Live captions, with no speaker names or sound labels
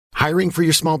Hiring for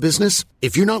your small business?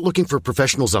 If you're not looking for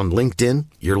professionals on LinkedIn,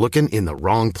 you're looking in the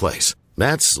wrong place.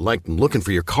 That's like looking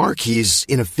for your car keys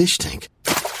in a fish tank.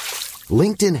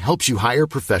 LinkedIn helps you hire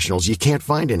professionals you can't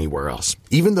find anywhere else,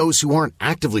 even those who aren't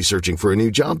actively searching for a new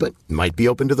job but might be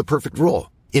open to the perfect role.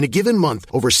 In a given month,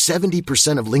 over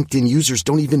 70% of LinkedIn users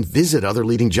don't even visit other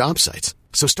leading job sites.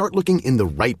 So start looking in the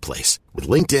right place. With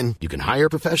LinkedIn, you can hire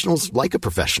professionals like a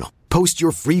professional. Post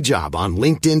your free job on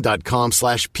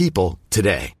linkedin.com/people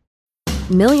today.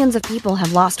 Millions of people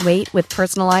have lost weight with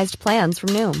personalized plans from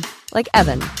Noom. Like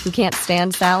Evan, who can't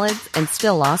stand salads and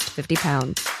still lost 50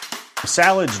 pounds.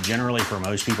 Salads generally for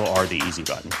most people are the easy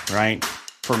button, right?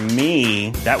 For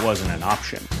me, that wasn't an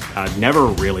option. I never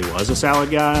really was a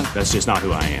salad guy. That's just not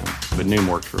who I am. But Noom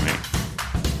worked for me.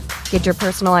 Get your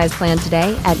personalized plan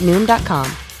today at Noom.com.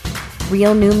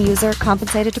 Real Noom user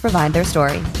compensated to provide their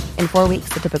story. In 4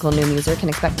 weeks, the typical Noom user can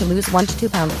expect to lose 1 to 2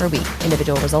 pounds per week.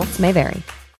 Individual results may vary.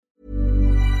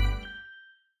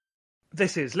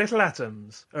 This is Little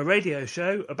Atoms, a radio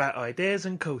show about ideas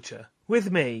and culture. With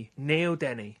me, Neil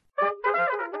Denny.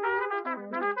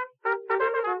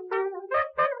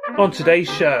 On today's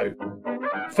show,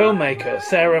 filmmaker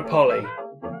Sarah Polley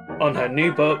on her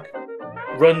new book,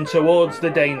 Run Towards the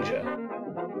Danger.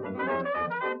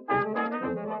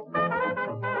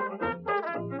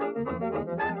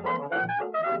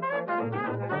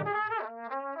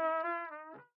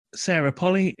 Sarah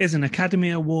Polley is an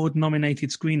Academy Award-nominated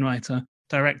screenwriter,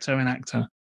 director and actor.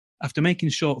 After making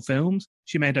short films,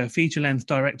 she made her feature-length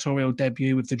directorial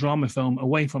debut with the drama film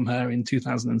Away From Her in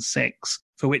 2006,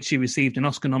 for which she received an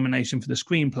Oscar nomination for the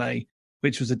screenplay,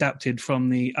 which was adapted from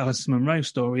the Alison Munro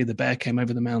story The Bear Came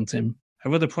Over the Mountain.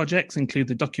 Her other projects include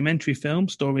the documentary film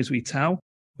Stories We Tell,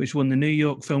 which won the New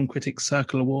York Film Critics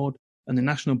Circle Award and the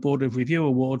National Board of Review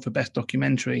Award for Best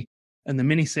Documentary, and the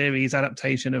miniseries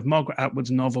adaptation of Margaret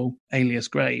Atwood's novel Alias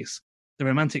Grace, the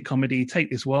romantic comedy Take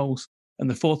This Waltz, and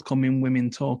the forthcoming Women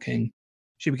Talking.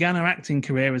 She began her acting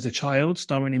career as a child,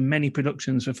 starring in many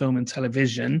productions for film and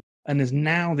television, and is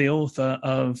now the author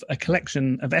of a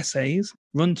collection of essays,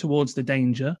 Run Towards the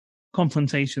Danger,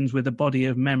 Confrontations with a Body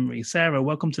of Memory. Sarah,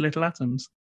 welcome to Little Atoms.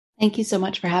 Thank you so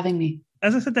much for having me.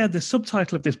 As I said there, the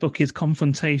subtitle of this book is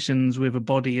Confrontations with a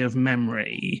Body of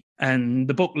Memory, and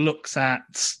the book looks at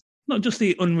not just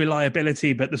the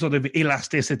unreliability, but the sort of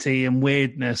elasticity and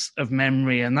weirdness of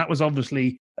memory. And that was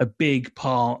obviously a big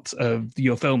part of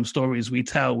your film Stories We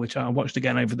Tell, which I watched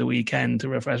again over the weekend to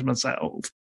refresh myself.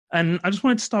 And I just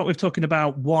wanted to start with talking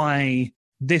about why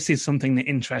this is something that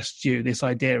interests you, this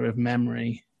idea of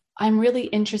memory. I'm really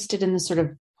interested in the sort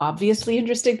of obviously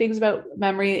interesting things about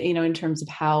memory, in terms of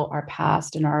how our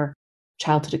past and our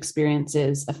childhood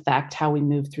experiences affect how we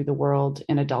move through the world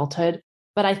in adulthood.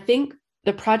 But I think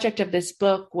the project of this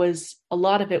book was, a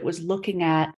lot of it was looking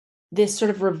at this sort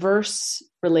of reverse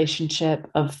relationship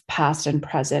of past and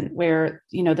present, where,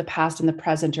 the past and the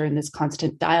present are in this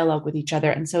constant dialogue with each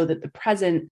other. And so that the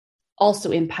present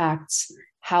also impacts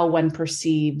how one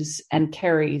perceives and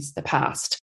carries the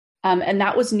past. And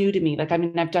that was new to me.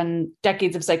 I've done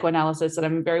decades of psychoanalysis and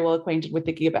I'm very well acquainted with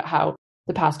thinking about how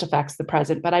the past affects the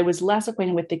present, but I was less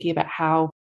acquainted with thinking about how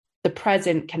the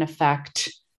present can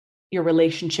affect your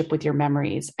relationship with your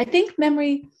memories. I think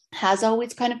memory has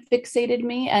always kind of fixated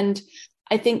me. And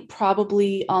I think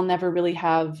probably I'll never really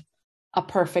have a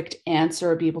perfect answer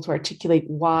or be able to articulate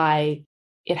why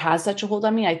it has such a hold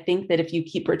on me. I think that if you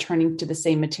keep returning to the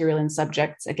same material and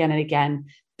subjects again and again,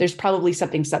 there's probably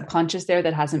something subconscious there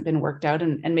that hasn't been worked out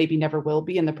and maybe never will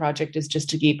be. And the project is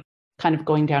just to keep kind of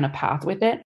going down a path with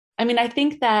it. I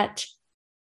think that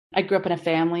I grew up in a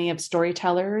family of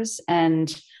storytellers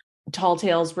and tall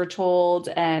tales were told,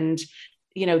 and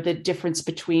the difference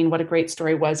between what a great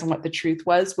story was and what the truth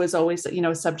was always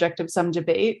a subject of some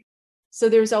debate. So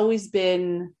there's always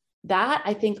been that.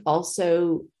 I think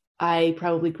also I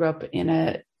probably grew up in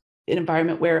an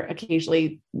environment where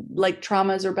occasionally like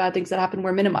traumas or bad things that happened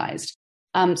were minimized.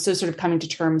 So sort of coming to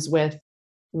terms with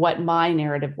what my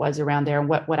narrative was around there and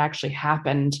what actually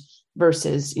happened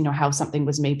versus how something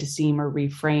was made to seem or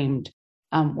reframed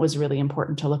was really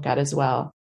important to look at as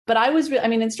well. But I was,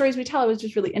 in Stories We Tell, I was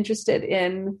just really interested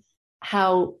in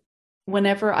how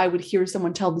whenever I would hear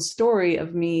someone tell the story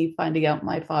of me finding out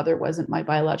my father wasn't my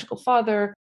biological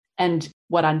father and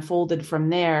what unfolded from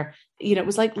there, it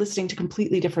was like listening to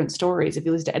completely different stories. If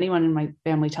you listen to anyone in my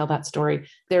family tell that story,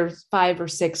 there's 5 or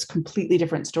 6 completely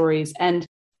different stories. And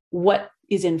what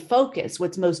is in focus,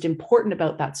 what's most important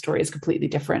about that story is completely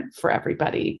different for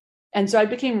everybody. And so I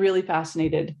became really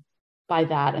fascinated by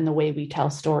that and the way we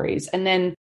tell stories. And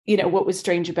then what was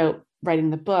strange about writing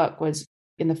the book was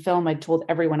in the film, I'd told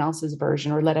everyone else's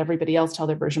version or let everybody else tell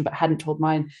their version, but hadn't told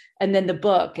mine. And then the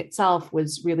book itself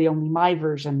was really only my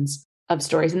versions of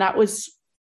stories. And that was,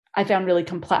 I found, really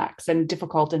complex and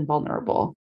difficult and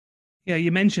vulnerable. Yeah,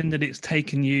 you mentioned that it's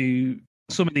taken you,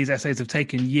 some of these essays have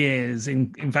taken years,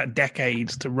 in fact,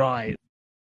 decades to write.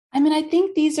 I mean, I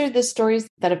think these are the stories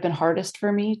that have been hardest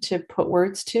for me to put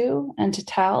words to and to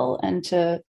tell and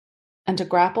to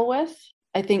grapple with.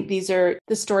 I think these are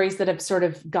the stories that have sort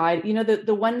of guided,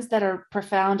 the ones that are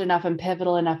profound enough and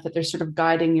pivotal enough that they're sort of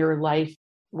guiding your life,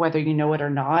 whether you know it or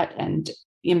not, and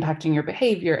impacting your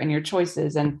behavior and your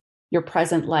choices and your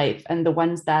present life. And the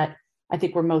ones that I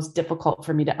think were most difficult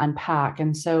for me to unpack.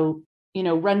 And so,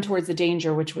 Run Towards the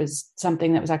Danger, which was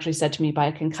something that was actually said to me by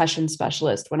a concussion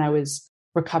specialist when I was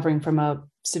recovering from a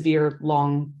severe,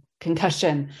 long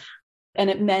concussion. And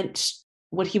it meant,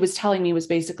 what he was telling me was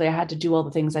basically I had to do all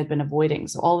the things I'd been avoiding.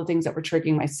 So all the things that were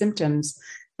triggering my symptoms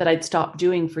that I'd stopped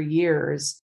doing for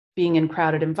years, being in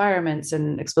crowded environments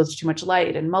and exposed to too much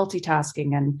light and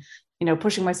multitasking and,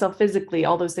 pushing myself physically,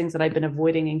 all those things that I'd been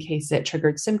avoiding in case it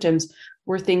triggered symptoms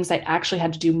were things I actually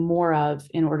had to do more of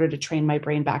in order to train my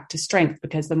brain back to strength,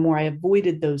 because the more I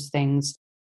avoided those things,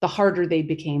 the harder they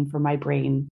became for my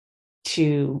brain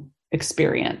to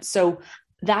experience. So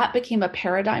that became a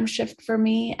paradigm shift for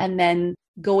me. And then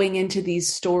going into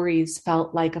these stories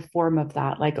felt like a form of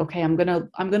that. Like, okay, I'm going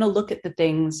to look at the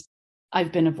things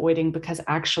I've been avoiding because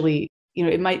actually,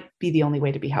 it might be the only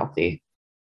way to be healthy.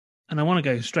 And I want to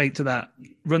go straight to that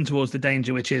Run Towards the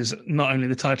Danger, which is not only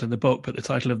the title of the book, but the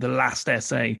title of the last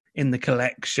essay in the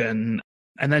collection.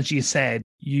 And as you said,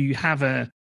 you have a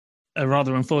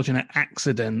rather unfortunate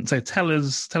accident. So tell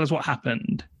us what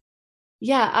happened.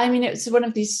 Yeah, I mean, it's one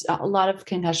of these, a lot of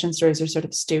concussion stories are sort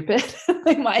of stupid.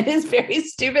 Like mine is very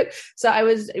stupid. So I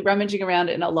was rummaging around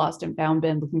in a lost and found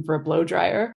bin looking for a blow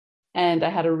dryer. And I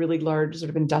had a really large sort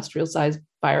of industrial sized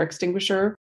fire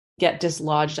extinguisher get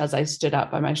dislodged as I stood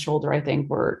up by my shoulder, I think,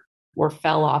 or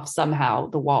fell off somehow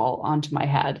the wall onto my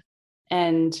head.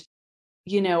 And,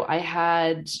 I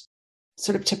had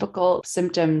sort of typical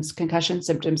symptoms, concussion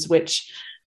symptoms, which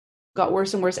got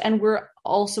worse and worse, and were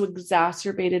also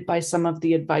exacerbated by some of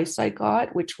the advice I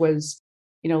got, which was,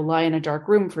 lie in a dark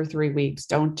room for 3 weeks,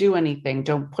 don't do anything,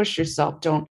 don't push yourself,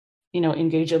 don't,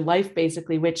 engage in life,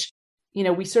 basically, which,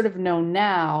 we sort of know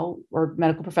now, or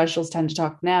medical professionals tend to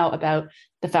talk now about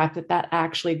the fact that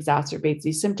actually exacerbates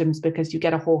these symptoms because you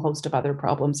get a whole host of other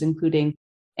problems, including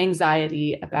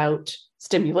anxiety about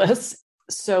stimulus.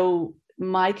 So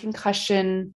my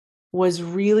concussion was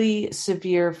really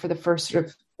severe for the first sort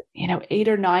of 8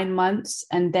 or 9 months.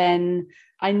 And then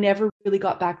I never really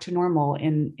got back to normal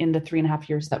in the 3.5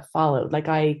 years that followed. Like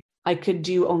I could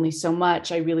do only so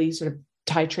much. I really sort of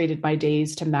titrated my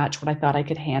days to match what I thought I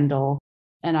could handle.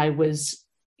 And I was,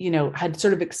 had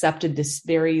sort of accepted this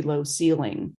very low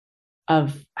ceiling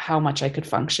of how much I could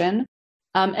function.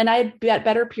 And I had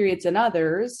better periods than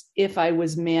others if I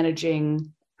was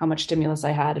managing how much stimulus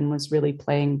I had and was really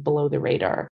playing below the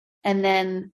radar. And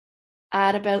then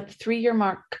at about the 3-year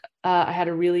mark, I had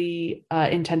a really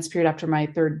intense period after my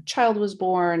third child was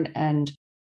born, and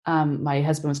my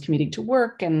husband was commuting to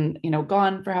work and,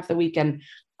 gone for half the week. And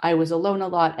I was alone a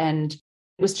lot, and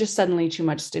it was just suddenly too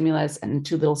much stimulus and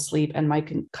too little sleep. And my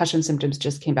concussion symptoms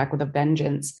just came back with a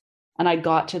vengeance. And I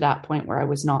got to that point where I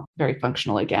was not very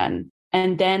functional again.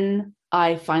 And then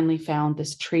I finally found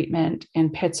this treatment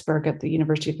in Pittsburgh at the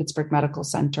University of Pittsburgh Medical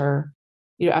Center.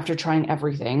 After trying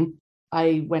everything,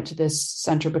 I went to this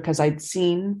center because I'd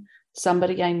seen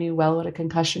somebody I knew well with a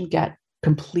concussion get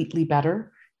completely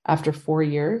better after 4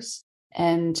 years.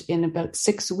 And in about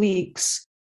 6 weeks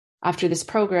after this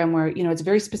program, where, it's a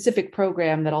very specific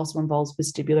program that also involves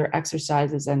vestibular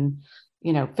exercises and,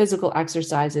 physical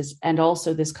exercises, and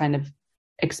also this kind of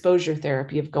exposure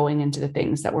therapy of going into the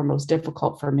things that were most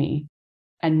difficult for me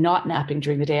and not napping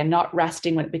during the day and not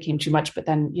resting when it became too much. But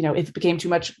then, if it became too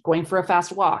much, going for a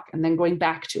fast walk and then going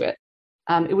back to it.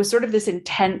 It was sort of this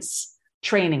intense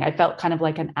training. I felt kind of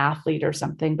like an athlete or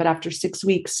something. But after 6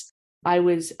 weeks, I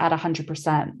was at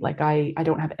 100%. Like I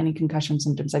don't have any concussion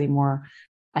symptoms anymore.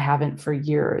 I haven't for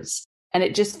years. And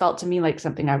it just felt to me like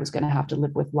something I was going to have to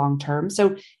live with long term.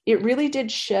 So it really did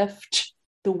shift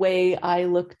the way I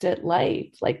looked at life,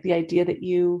 like the idea that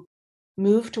you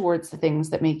move towards the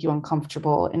things that make you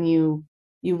uncomfortable, and you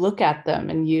look at them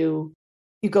and you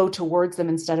go towards them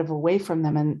instead of away from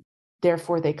them. And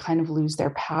therefore they kind of lose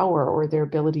their power or their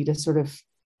ability to sort of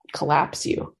collapse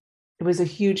you. It was a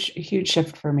huge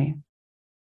shift for me.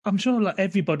 I'm sure like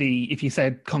everybody, if you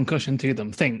said concussion to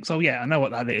them, thinks, oh yeah, I know what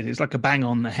that is. It's like a bang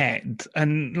on the head.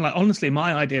 And like honestly,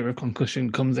 my idea of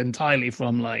concussion comes entirely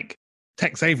from like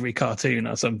Tex Avery cartoon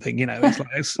or something, it's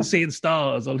like seeing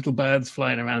stars or little birds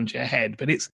flying around your head,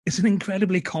 but it's an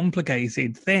incredibly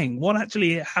complicated thing. What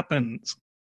actually happens?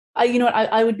 You know what?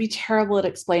 I would be terrible at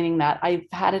explaining that. I've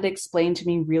had it explained to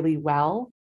me really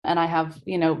well, and I have,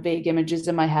 vague images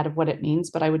in my head of what it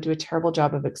means, but I would do a terrible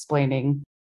job of explaining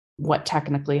what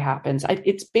technically happens.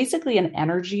 It's basically an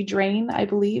energy drain, I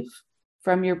believe,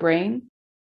 from your brain.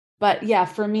 But yeah,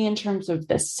 for me, in terms of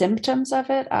the symptoms of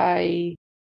it, I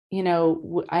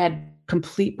had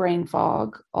complete brain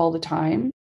fog all the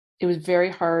time. It was very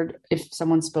hard if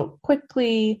someone spoke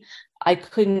quickly. I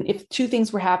couldn't, if two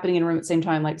things were happening in a room at the same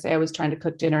time, like say I was trying to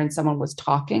cook dinner and someone was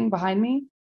talking behind me,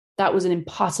 that was an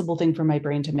impossible thing for my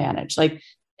brain to manage. Like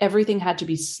everything had to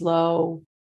be slow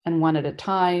and one at a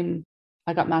time.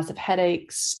 I got massive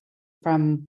headaches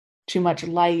from too much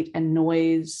light and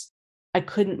noise. I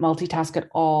couldn't multitask at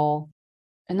all.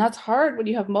 And that's hard when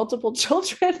you have multiple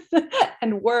children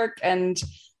and work and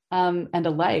a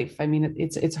life. I mean,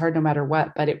 it's hard no matter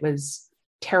what, but it was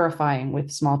terrifying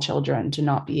with small children to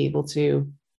not be able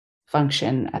to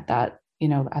function at that,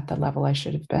 at the level I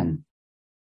should have been.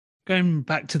 Going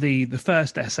back to the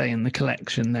first essay in the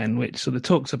collection then, which sort of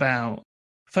talks about,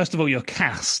 first of all, you're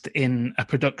cast in a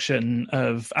production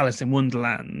of Alice in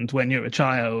Wonderland when you're a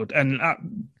child. And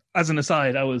as an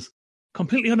aside, I was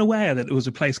completely unaware that there was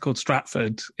a place called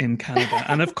Stratford in Canada.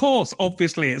 And of course,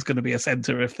 obviously, it's going to be a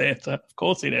centre of theatre. Of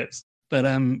course it is. But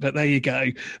there you go.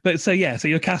 But so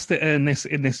you're cast in this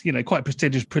quite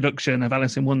prestigious production of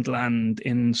Alice in Wonderland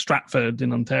in Stratford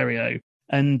in Ontario.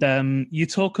 And you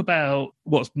talk about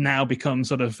what's now become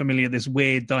sort of familiar, this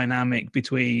weird dynamic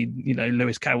between,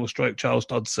 Lewis Carroll stroke Charles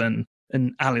Dodson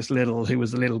and Alice Liddell, who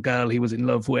was the little girl he was in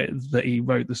love with that he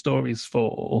wrote the stories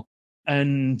for.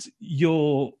 And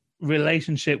your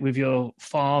relationship with your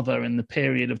father in the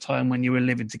period of time when you were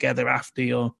living together after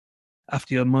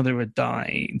your mother had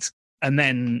died. And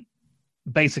then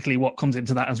basically what comes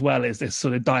into that as well is this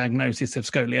sort of diagnosis of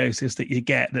scoliosis that you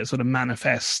get that sort of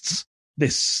manifests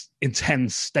this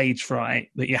intense stage fright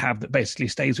that you have that basically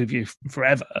stays with you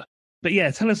forever. But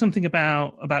yeah, tell us something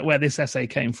about where this essay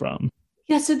came from.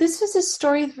 Yeah, so this was a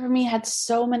story that for me had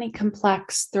so many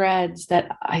complex threads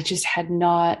that I just had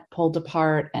not pulled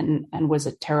apart and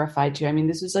was terrified to. I mean,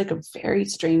 this was like a very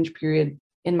strange period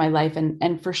in my life.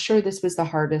 And for sure, this was the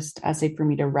hardest essay for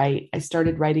me to write. I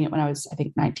started writing it when I was, I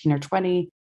think, 19 or 20.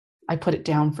 I put it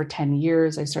down for 10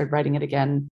 years. I started writing it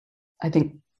again, I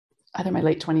think, either my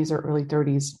late 20s or early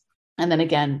 30s. And then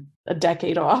again, a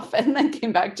decade off, and then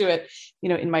came back to it,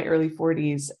 in my early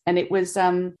 40s. And it was,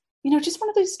 just one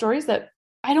of those stories that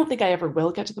I don't think I ever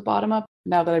will get to the bottom of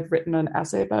now that I've written an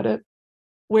essay about it,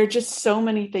 where just so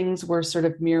many things were sort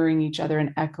of mirroring each other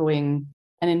and echoing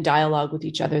and in dialogue with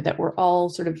each other that were all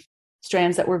sort of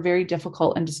strands that were very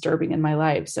difficult and disturbing in my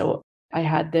life. So I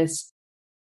had this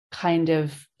kind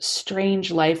of strange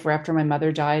life where after my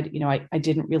mother died, I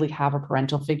didn't really have a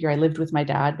parental figure. I lived with my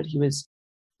dad, but he was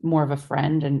more of a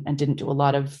friend and didn't do a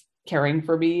lot of caring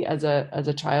for me as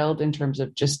a child in terms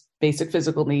of just basic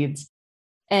physical needs.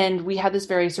 And we had this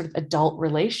very sort of adult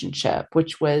relationship,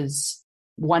 which was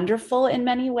wonderful in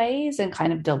many ways and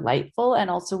kind of delightful and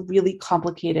also really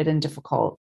complicated and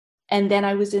difficult. And then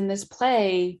I was in this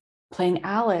play playing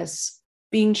Alice,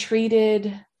 being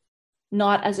treated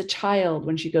not as a child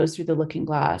when she goes through the looking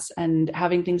glass and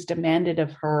having things demanded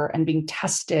of her and being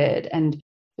tested. And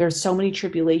there's so many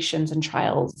tribulations and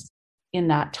trials in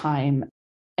that time.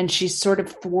 And she's sort of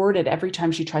thwarted every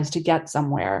time she tries to get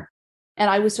somewhere. And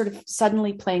I was sort of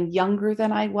suddenly playing younger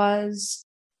than I was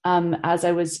as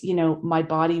I was, my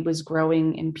body was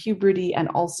growing in puberty, and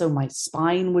also my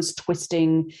spine was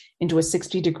twisting into a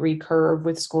 60-degree curve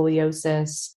with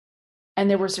scoliosis. And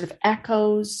there were sort of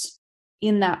echoes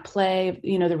in that play,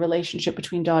 the relationship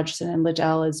between Dodgson and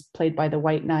Liddell is played by the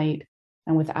White Knight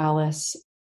and with Alice.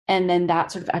 And then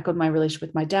that sort of echoed my relationship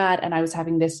with my dad. And I was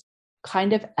having this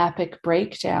kind of epic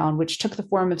breakdown, which took the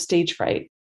form of stage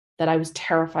fright, that I was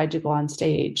terrified to go on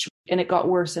stage. And it got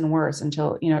worse and worse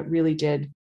until, it really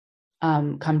did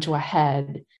come to a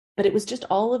head. But it was just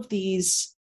all of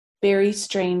these very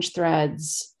strange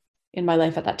threads in my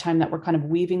life at that time that were kind of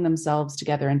weaving themselves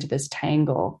together into this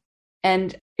tangle.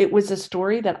 And it was a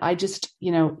story that I just,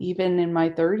 even in my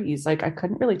 30s, like I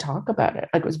couldn't really talk about it.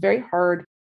 Like it was very hard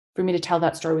for me to tell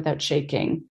that story without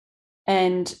shaking.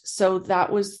 And so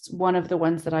that was one of the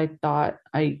ones that I thought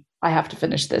I have to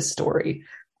finish this story.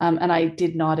 And I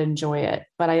did not enjoy it,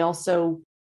 but I also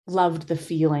loved the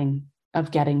feeling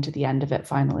of getting to the end of it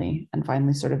finally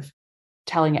sort of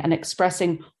telling it and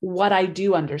expressing what I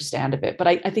do understand of it. But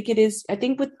I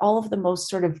think with all of the most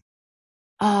sort of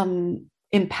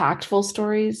impactful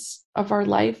stories of our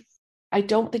life, I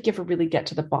don't think you ever really get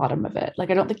to the bottom of it. Like,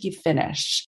 I don't think you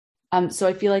finish. So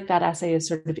I feel like that essay is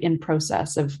sort of in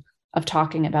process of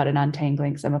talking about and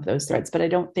untangling some of those threads, but I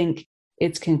don't think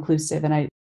it's conclusive, and I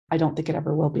don't think it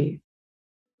ever will be.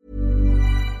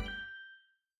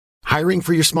 Hiring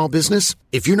for your small business?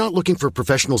 If you're not looking for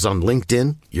professionals on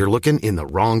LinkedIn, you're looking in the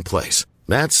wrong place.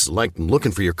 That's like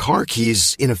looking for your car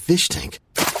keys in a fish tank.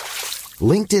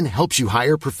 LinkedIn helps you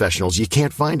hire professionals you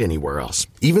can't find anywhere else,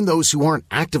 even those who aren't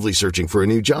actively searching for a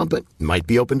new job but might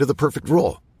be open to the perfect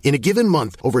role. In a given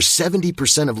month, over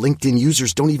 70% of LinkedIn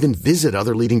users don't even visit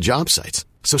other leading job sites.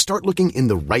 So start looking in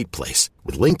the right place.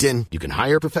 With LinkedIn, you can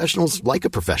hire professionals like a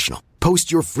professional.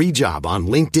 Post your free job on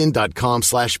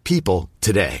linkedin.com/people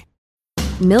today.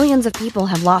 Millions of people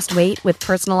have lost weight with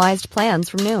personalized plans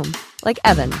from Noom. Like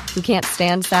Evan, who can't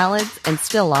stand salads and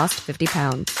still lost 50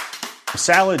 pounds.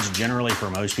 Salads generally for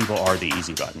most people are the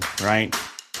easy button, right?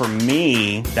 For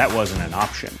me, that wasn't an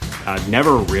option. I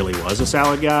never really was a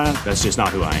salad guy. That's just not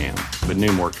who I am. But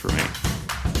Noom worked for me.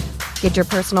 Get your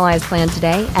personalized plan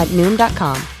today at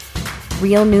Noom.com.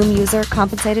 Real Noom user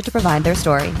compensated to provide their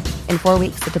story. In 4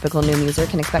 weeks, the typical Noom user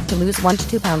can expect to lose 1 to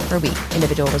 2 pounds per week.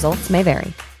 Individual results may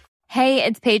vary. Hey,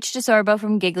 it's Paige DeSorbo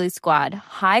from Giggly Squad.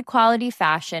 High quality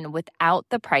fashion without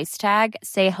the price tag.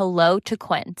 Say hello to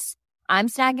Quince. I'm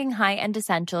snagging high-end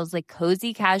essentials like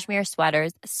cozy cashmere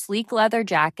sweaters, sleek leather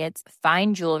jackets,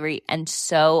 fine jewelry, and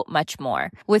so much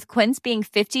more. With Quince being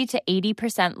 50 to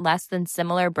 80% less than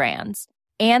similar brands.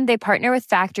 And they partner with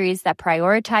factories that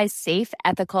prioritize safe,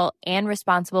 ethical, and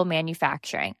responsible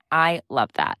manufacturing. I love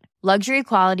that. Luxury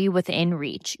quality within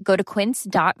reach. Go to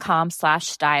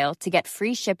quince.com/style to get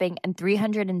free shipping and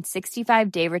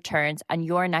 365-day returns on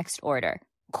your next order.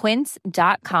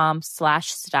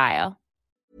 Quince.com/style.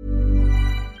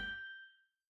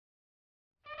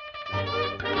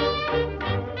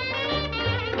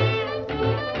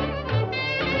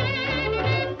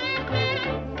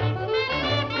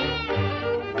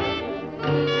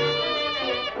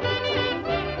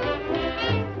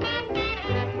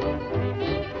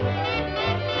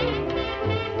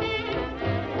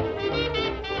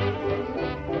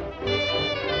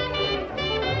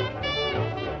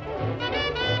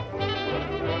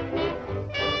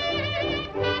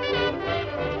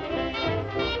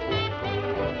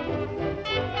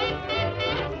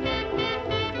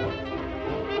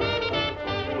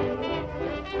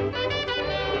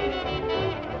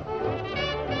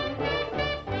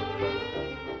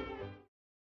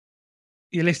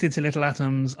 You're listening to Little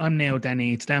Atoms. I'm Neil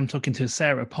Denny. Today I'm talking to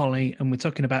Sarah Polley, and we're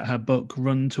talking about her book,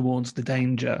 Run Towards the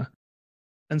Danger.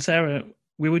 And Sarah,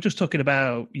 we were just talking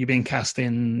about you being cast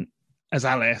in as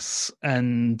Alice,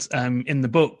 and in the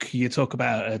book you talk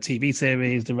about a TV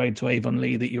series, The Road to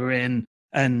Avonlea, that you were in,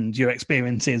 and your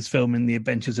experiences filming The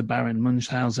Adventures of Baron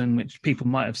Munchausen, which people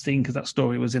might have seen because that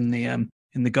story was in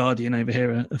the Guardian over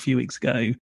here a few weeks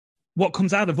ago. What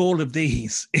comes out of all of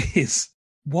these is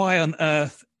why on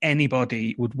earth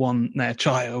anybody would want their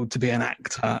child to be an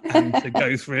actor and to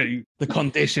go through the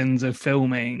conditions of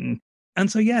filming.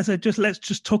 And so, let's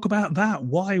just talk about that.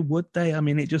 Why would they? I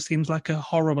mean, it just seems like a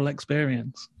horrible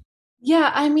experience.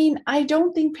 Yeah, I mean, I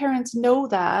don't think parents know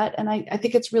that. And I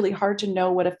think it's really hard to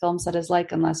know what a film set is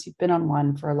like unless you've been on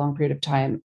one for a long period of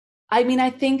time. I mean,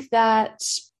 I think that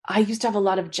I used to have a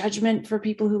lot of judgment for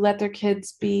people who let their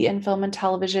kids be in film and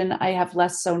television. I have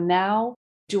less so now.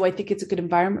 Do I think it's a good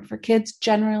environment for kids?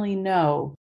 Generally,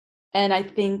 no. And I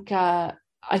think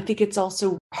it's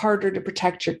also harder to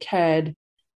protect your kid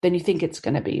than you think it's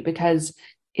going to be, because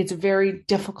it's very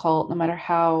difficult, no matter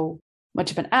how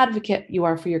much of an advocate you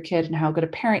are for your kid and how good a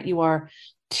parent you are,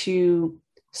 to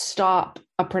stop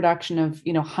a production of,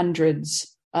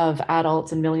 hundreds of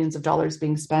adults and millions of dollars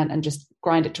being spent and just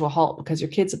grind it to a halt because your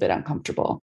kid's a bit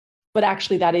uncomfortable. But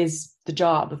actually, that is the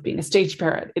job of being a stage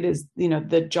parent. It is,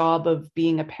 the job of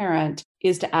being a parent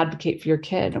is to advocate for your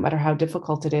kid, no matter how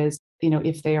difficult it is,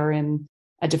 if they are in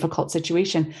a difficult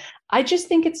situation. I just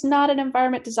think it's not an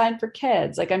environment designed for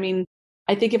kids. I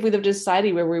think if we lived in a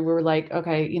society where we were like,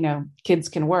 okay, kids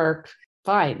can work,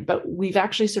 fine. But we've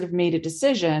actually sort of made a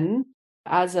decision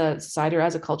as a society or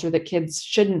as a culture that kids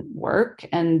shouldn't work,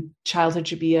 and childhood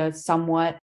should be a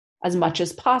somewhat, as much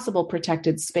as possible,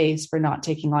 protected space for not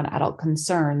taking on adult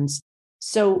concerns.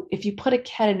 So if you put a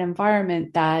kid in an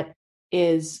environment that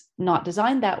is not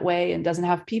designed that way and doesn't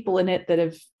have people in it that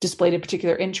have displayed a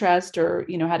particular interest or,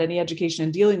 had any education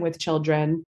in dealing with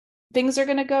children, things are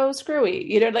going to go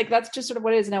screwy. That's just sort of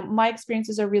what it is. Now, my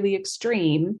experiences are really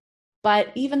extreme, but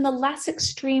even the less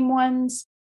extreme ones,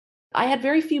 I had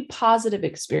very few positive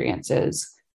experiences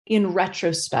in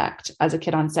retrospect as a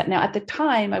kid on set. Now, at the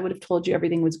time, I would have told you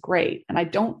everything was great. And I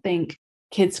don't think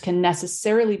kids can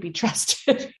necessarily be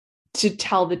trusted to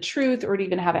tell the truth or to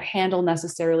even have a handle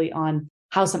necessarily on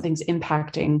how something's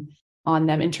impacting on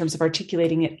them in terms of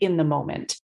articulating it in the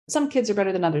moment. Some kids are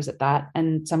better than others at that.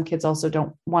 And some kids also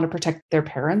don't want to protect their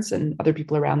parents and other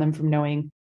people around them from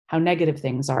knowing how negative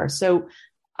things are. So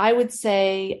I would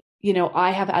say,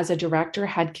 I have, as a director,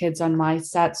 had kids on my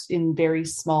sets in very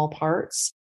small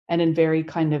parts and in very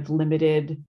kind of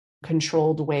limited,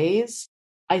 controlled ways.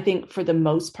 I think for the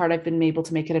most part, I've been able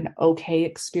to make it an okay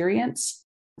experience,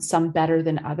 some better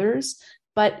than others.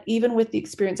 But even with the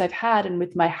experience I've had and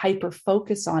with my hyper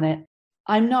focus on it,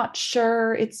 I'm not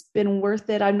sure it's been worth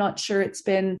it. I'm not sure it's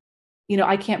been,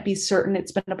 I can't be certain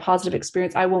it's been a positive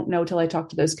experience. I won't know till I talk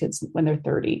to those kids when they're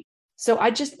 30. So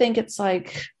I just think it's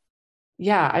like,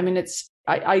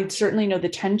 I certainly know the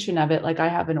tension of it. Like, I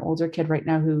have an older kid right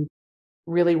now who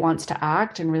really wants to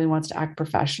act and really wants to act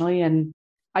professionally. And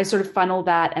I sort of funnel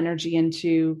that energy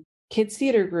into kids'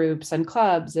 theater groups and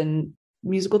clubs and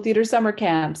musical theater summer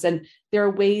camps. And there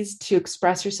are ways to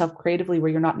express yourself creatively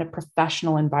where you're not in a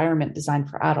professional environment designed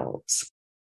for adults.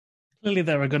 Clearly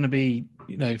there are going to be,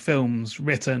 films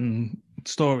written,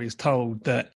 stories told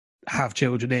that have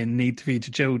children in, need to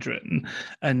feature children.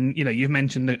 And, you've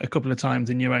mentioned a couple of times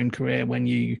in your own career when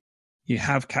you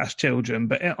have cast children,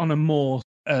 but on a more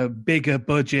bigger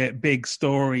budget, big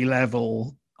story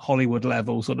level, Hollywood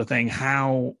level sort of thing,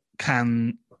 how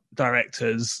can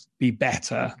directors be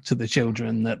better to the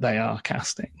children that they are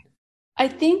casting? I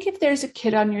think if there's a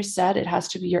kid on your set, it has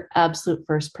to be your absolute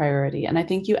first priority. And I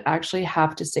think you actually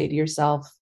have to say to yourself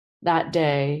that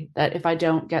day that if I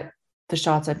don't get the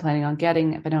shots I'm planning on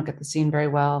getting, if I don't get the scene very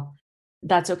well,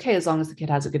 that's okay as long as the kid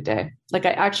has a good day. Like,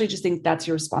 I actually just think that's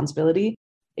your responsibility.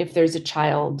 If there's a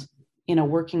child in a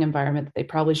working environment that they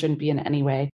probably shouldn't be in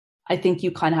anyway, I think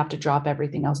you kind of have to drop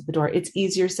everything else at the door. It's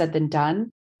easier said than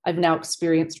done. I've now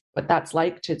experienced what that's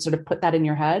like to sort of put that in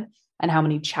your head and how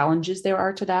many challenges there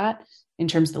are to that in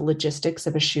terms of the logistics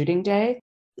of a shooting day.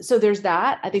 So there's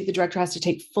that. I think the director has to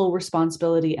take full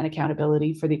responsibility and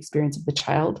accountability for the experience of the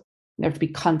child. There have to be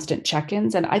constant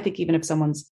check-ins. And I think even if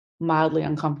someone's mildly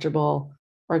uncomfortable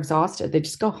or exhausted, they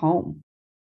just go home.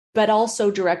 But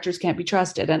also directors can't be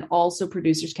trusted, and also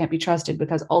producers can't be trusted,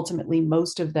 because ultimately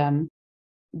most of them,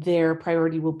 their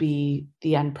priority will be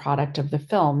the end product of the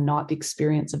film, not the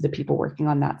experience of the people working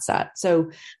on that set.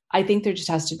 So I think there just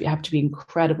have to be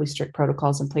incredibly strict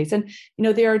protocols in place. And,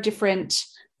 there are different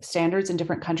standards in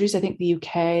different countries. I think the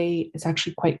UK is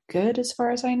actually quite good as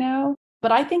far as I know.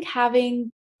 But I think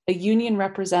having a union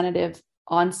representative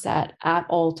on set at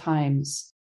all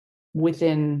times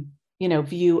within,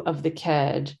 view of the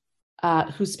kid,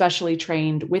 who's specially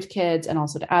trained with kids and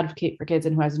also to advocate for kids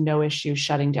and who has no issue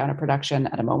shutting down a production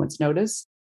at a moment's notice.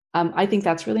 I think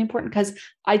that's really important, because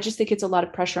I just think it's a lot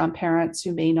of pressure on parents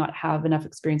who may not have enough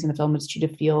experience in the film industry to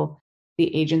feel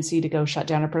the agency to go shut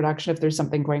down a production if there's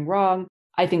something going wrong.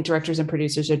 I think directors and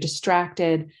producers are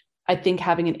distracted. I think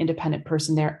having an independent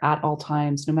person there at all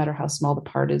times, no matter how small the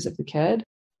part is of the kid,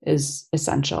 is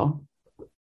essential.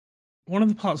 One of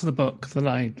the parts of the book that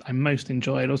I most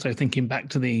enjoyed, also thinking back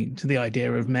to the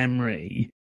idea of memory,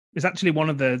 is actually one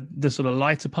of the sort of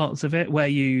lighter parts of it, where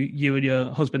you and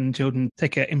your husband and children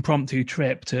take an impromptu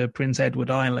trip to Prince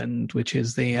Edward Island, which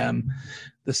is the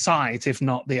site, if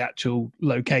not the actual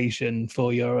location,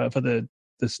 for the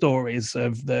stories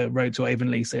of the Road to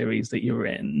Avonlea series that you were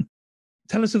in.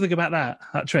 Tell us something about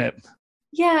that trip.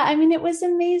 Yeah, it was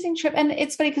an amazing trip. And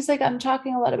it's funny because I'm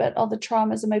talking a lot about all the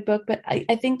traumas in my book, but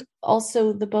I think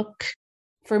also the book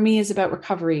for me is about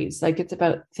recoveries. Like, it's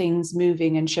about things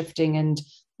moving and shifting and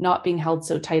not being held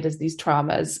so tight as these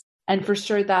traumas. And for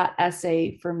sure, that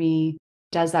essay for me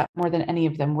does that more than any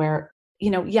of them, where,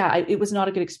 it was not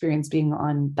a good experience being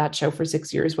on that show for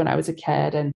 6 years when I was a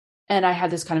kid. And I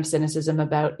had this kind of cynicism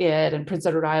about it and Prince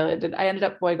Edward Island. And I ended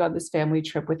up going on this family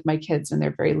trip with my kids when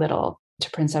they're very little to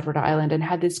Prince Edward Island, and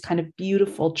had this kind of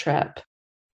beautiful trip.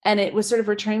 And it was sort of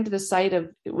returning to the site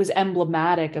of, it was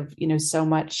emblematic of, so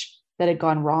much that had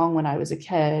gone wrong when I was a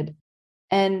kid,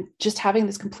 and just having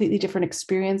this completely different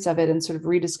experience of it and sort of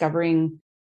rediscovering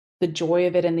the joy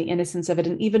of it and the innocence of it.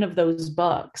 And even of those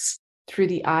books through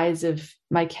the eyes of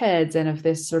my kids, and of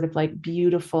this sort of like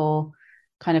beautiful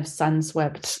kind of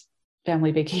sun-swept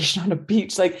family vacation on a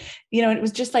beach. Like, and it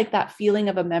was just like that feeling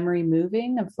of a memory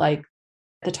moving, of like,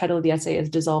 the title of the essay is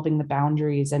Dissolving the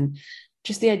Boundaries. And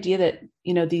just the idea that,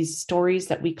 these stories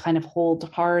that we kind of hold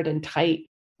hard and tight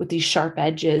with these sharp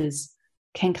edges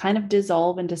can kind of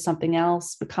dissolve into something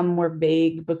else, become more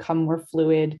vague, become more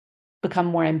fluid, become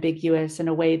more ambiguous in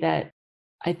a way that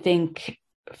I think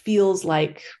feels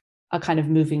like a kind of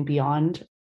moving beyond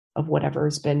of whatever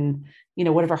has been,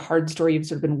 whatever hard story you've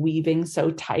sort of been weaving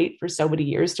so tight for so many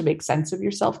years to make sense of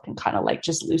yourself can kind of like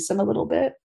just loosen a little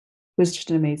bit. It was just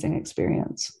an amazing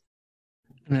experience.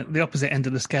 And at the opposite end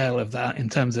of the scale of that, in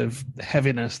terms of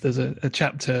heaviness, there's a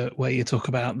chapter where you talk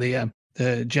about the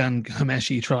Jan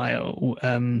Ghomeshi trial,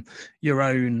 your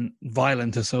own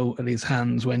violent assault at his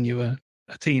hands when you were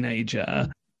a teenager.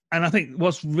 And I think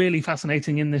what's really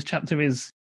fascinating in this chapter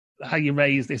is how you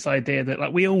raise this idea that,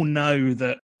 like, we all know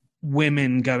that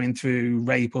women going through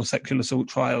rape or sexual assault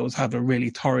trials have a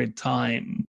really torrid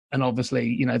time. And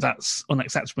obviously, that's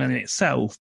unacceptable in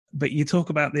itself. But you talk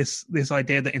about this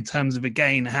idea that in terms of,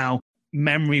 again, how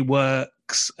memory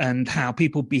works and how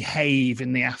people behave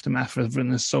in the aftermath of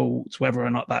an assault, whether or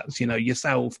not that's,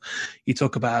 yourself. You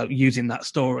talk about using that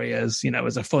story as,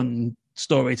 as a fun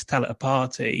story to tell at a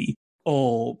party,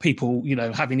 or people,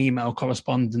 having email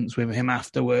correspondence with him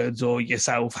afterwards, or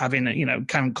yourself having,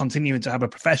 continuing to have a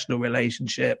professional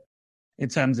relationship. In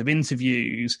terms of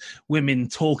interviews, women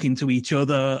talking to each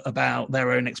other about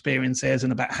their own experiences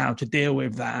and about how to deal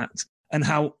with that, and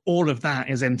how all of that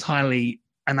is entirely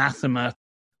anathema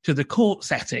to the court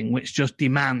setting, which just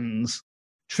demands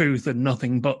truth and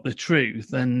nothing but the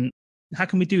truth. And how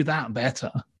can we do that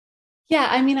better? Yeah,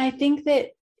 I mean, I think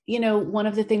that, one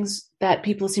of the things that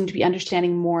people seem to be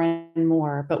understanding more and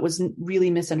more, but was really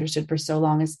misunderstood for so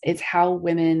long, is how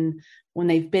women, when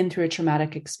they've been through a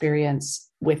traumatic experience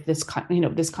with this kind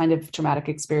of traumatic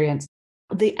experience,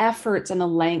 the efforts and the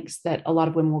lengths that a lot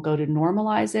of women will go to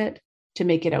normalize it, to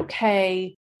make it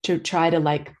okay, to try to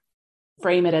like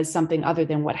frame it as something other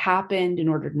than what happened in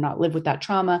order to not live with that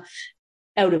trauma,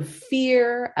 out of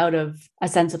fear, out of a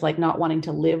sense of like not wanting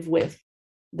to live with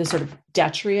the sort of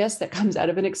detritus that comes out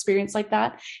of an experience like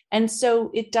that. And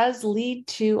so it does lead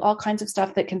to all kinds of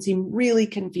stuff that can seem really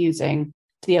confusing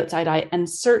to the outside eye, and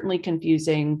certainly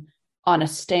confusing on a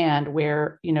stand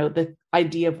where, the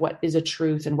idea of what is a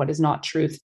truth and what is not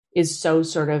truth is so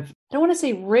sort of, I don't want to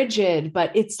say rigid,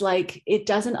 but it's like, it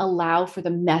doesn't allow for the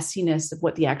messiness of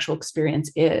what the actual experience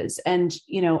is. And,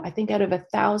 I think out of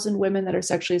 1,000 women that are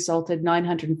sexually assaulted,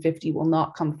 950 will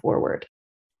not come forward.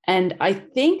 And I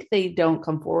think they don't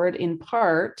come forward in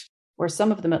part, or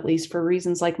some of them at least, for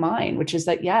reasons like mine, which is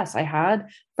that, yes, I had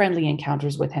friendly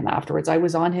encounters with him afterwards. I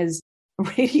was on his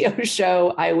radio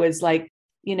show. I was like,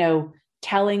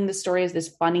 telling the story as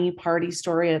this funny party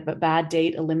story of a bad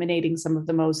date, eliminating some of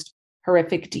the most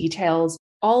horrific details.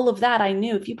 All of that I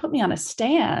knew. If you put me on a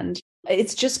stand,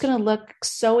 it's just going to look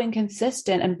so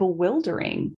inconsistent and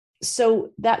bewildering. So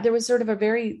that there was sort of a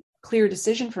very clear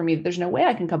decision for me that there's no way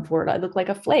I can come forward. I look like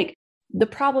a flake. The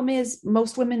problem is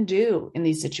most women do in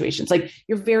these situations. Like,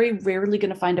 you're very rarely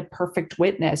going to find a perfect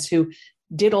witness who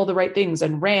did all the right things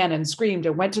and ran and screamed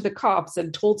and went to the cops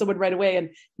and told someone right away and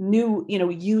knew,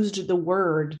 used the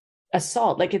word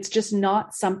assault. Like, it's just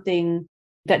not something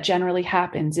that generally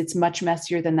happens. It's much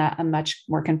messier than that and much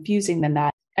more confusing than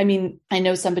that. I mean, I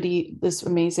know this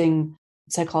amazing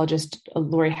psychologist,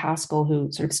 Laurie Haskell,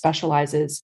 who sort of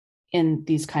specializes in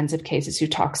these kinds of cases, who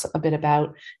talks a bit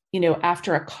about,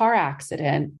 after a car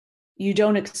accident, you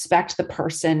don't expect the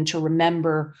person to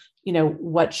remember,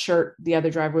 what shirt the other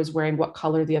driver was wearing, what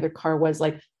color the other car was,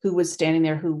 like who was standing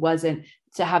there, who wasn't,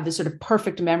 to have this sort of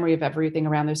perfect memory of everything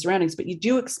around their surroundings. But you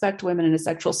do expect women in a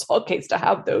sexual assault case to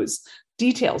have those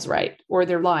details right, or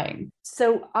they're lying.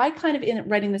 So I kind of, in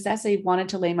writing this essay, wanted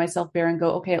to lay myself bare and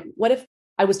go, okay, what if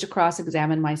I was to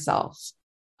cross-examine myself?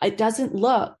 It doesn't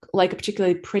look like a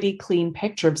particularly pretty, clean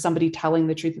picture of somebody telling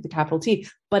the truth with a capital T,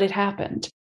 but it happened.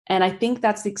 And I think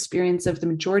that's the experience of the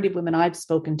majority of women I've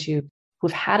spoken to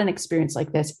who've had an experience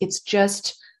like this. It's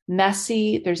just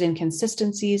messy. There's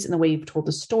inconsistencies in the way you've told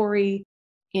the story,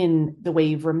 in the way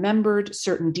you've remembered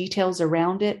certain details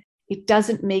around it. It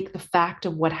doesn't make the fact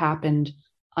of what happened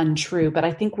untrue. But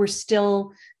I think we're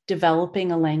still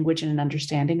developing a language and an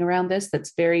understanding around this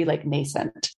that's very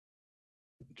nascent.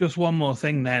 Just one more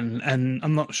thing then, and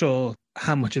I'm not sure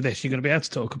how much of this you're going to be able to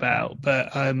talk about,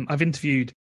 but I've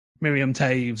interviewed Miriam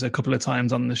Toews a couple of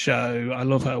times on the show. I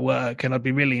love her work, and I'd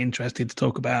be really interested to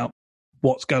talk about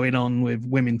what's going on with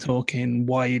Women Talking,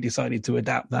 why you decided to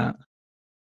adapt that.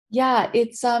 Yeah,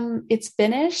 it's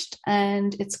finished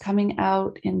and it's coming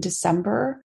out in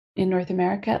December in North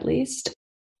America, at least.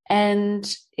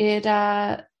 And it,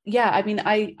 I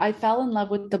fell in love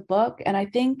with the book, and I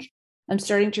think I'm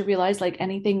starting to realize,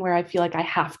 anything where I feel like I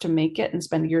have to make it and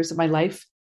spend years of my life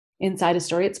inside a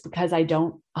story, it's because I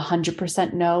don't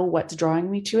 100% know what's drawing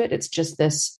me to it. It's just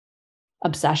this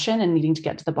obsession and needing to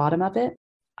get to the bottom of it.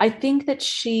 I think that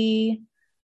she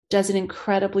does an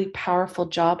incredibly powerful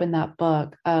job in that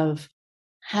book of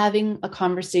having a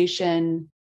conversation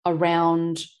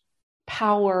around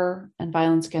power and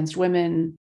violence against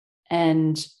women,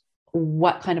 and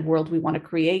what kind of world we want to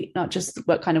create, not just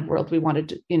what kind of world we want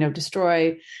to,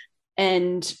 destroy.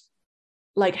 And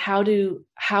like how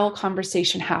a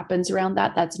conversation happens around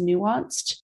that's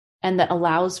nuanced and that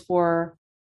allows for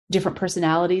different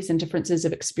personalities and differences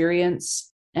of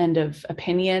experience and of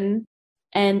opinion.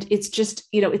 And it's just,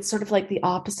 it's sort of like the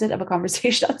opposite of a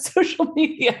conversation on social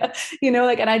media,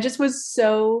 and I just was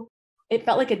it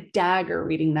felt like a dagger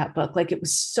reading that book. Like it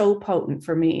was so potent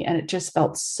for me, and it just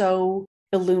felt so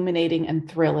illuminating and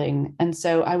thrilling. And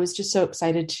so I was just so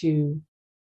excited to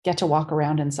get to walk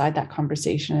around inside that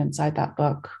conversation, inside that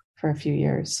book for a few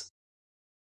years.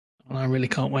 And I really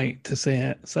can't wait to see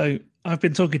it. So I've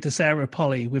been talking to Sarah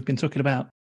Polley. We've been talking about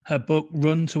her book,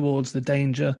 Run Towards the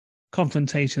Danger,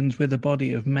 Confrontations with the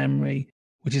Body of Memory,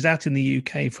 which is out in the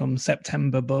UK from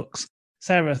September Books.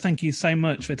 Sarah, thank you so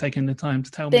much for taking the time to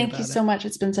tell me about it. Thank you so much.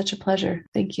 It's been such a pleasure.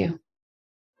 Thank you.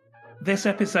 This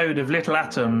episode of Little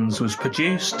Atoms was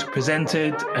produced,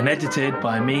 presented, and edited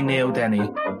by me, Neil Denny.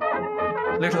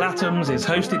 Little Atoms is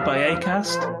hosted by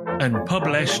Acast and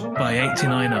published by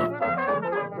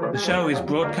 89Up. The show is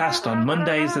broadcast on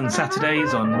Mondays and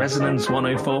Saturdays on Resonance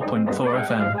 104.4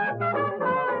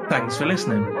 FM. Thanks for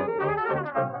listening.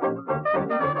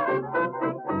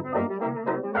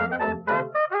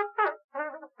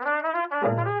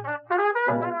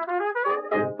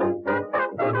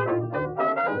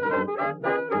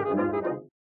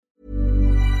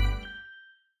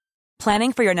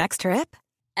 Planning for your next trip?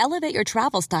 Elevate your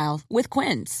travel style with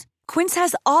Quince. Quince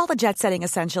has all the jet-setting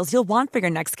essentials you'll want for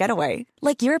your next getaway,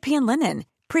 like European linen,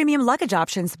 premium luggage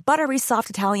options, buttery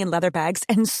soft Italian leather bags,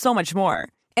 and so much more.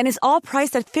 And is all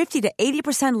priced at 50 to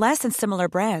 80% less than similar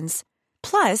brands.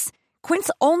 Plus, Quince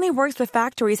only works with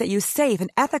factories that use safe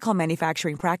and ethical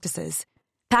manufacturing practices.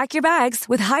 Pack your bags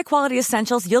with high-quality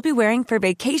essentials you'll be wearing for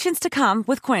vacations to come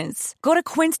with Quince. Go to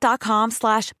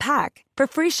quince.com/pack for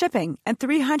free shipping and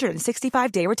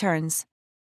 365-day returns.